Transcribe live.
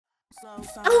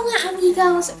Hola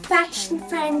amigos, fashion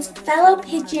friends, fellow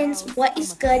pigeons, what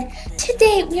is good?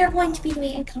 Today we are going to be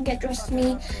doing a come get dressed with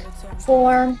me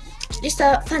for just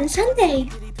a fun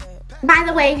Sunday. By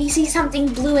the way, if you see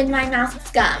something blue in my mouth, it's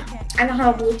gum. I don't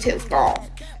have a Bluetooth, girl.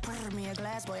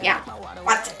 Yeah.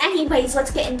 But anyways,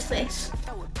 let's get into this.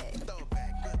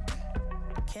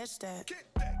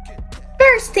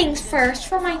 First things first,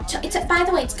 for my, by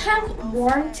the way, it's kind of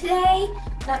warm today.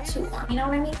 Not too warm, you know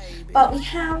what I mean? But we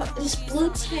have this blue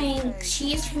tank.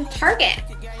 She is from Target.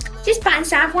 Just fun,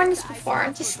 so I've worn this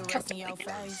before. Just comfortable.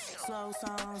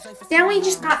 Then we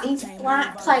just got these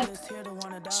black, like,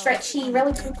 stretchy,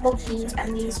 really comfortable jeans,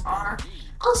 and these are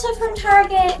also from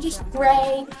Target. Just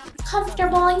gray,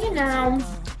 comfortable, you know.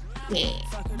 Yeah.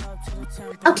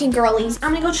 Okay, girlies,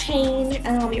 I'm gonna go change, and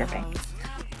I'll be right back.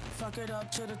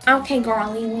 Okay,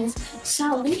 girlies,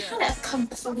 so we had a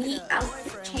complete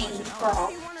outfit change,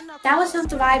 girl. That was not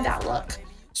the vibe, that look.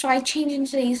 So I changed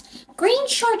into these green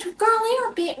shorts. Girl, they are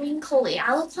a bit wrinkly.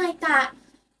 I look like that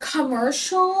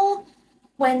commercial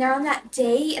when they're on that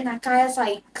date and that guy has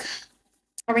like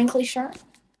a wrinkly shirt.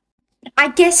 I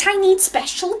guess I need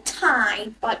special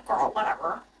time, but girl,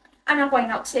 whatever. I'm not going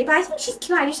out today, but I think she's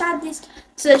cute. I just had this.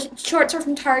 So the shorts are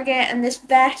from Target, and this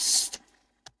vest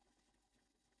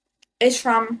is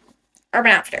from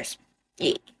Urban Outfitters.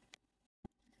 Yeah.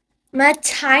 I'm gonna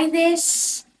tie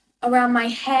this around my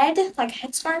head like a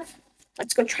headscarf.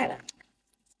 Let's go try that.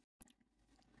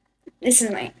 This is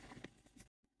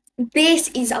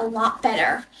a lot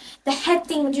better. The head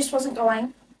thing just wasn't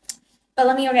going. But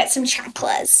let me go get some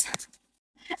chanclas.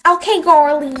 Okay,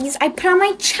 girlies, I put on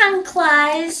my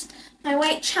chanclas. My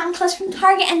white chanclas from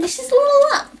Target, and this is a little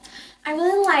look. I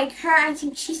really like her. I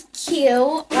think she's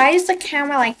cute. Why is the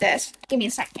camera like this? Give me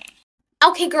a second.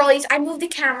 Okay, girlies, I moved the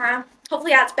camera.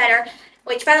 Hopefully that's better.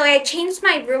 Which, by the way, I changed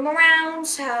my room around,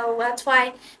 so that's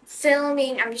why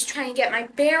filming. I'm just trying to get my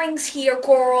bearings here,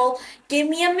 girl. Give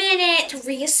me a minute to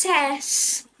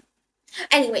reassess.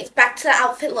 Anyways, back to the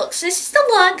outfit look. So this is the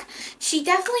look. She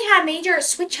definitely had a major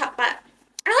switch up, but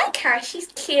I like her. She's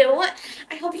cute.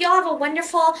 I hope you all have a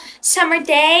wonderful summer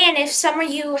day. And if summer,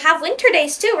 you have winter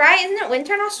days too, right? Isn't it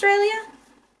winter in Australia?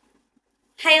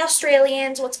 Hey,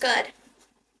 Australians, what's good?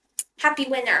 Happy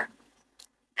winter.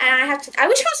 And I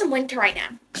wish it was in winter right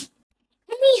now.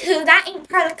 Anywho, that ain't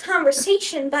part of the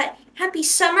conversation, but happy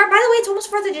summer. By the way, it's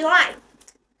almost 4th of July.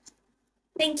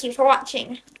 Thank you for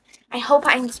watching. I hope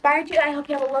I inspired you. I hope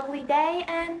you have a lovely day,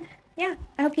 and yeah,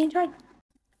 I hope you enjoyed.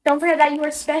 Don't forget that you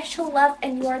are special, loved,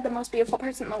 and you are the most beautiful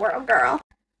person in the world, girl.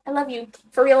 I love you.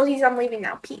 For realsies, I'm leaving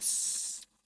now. Peace.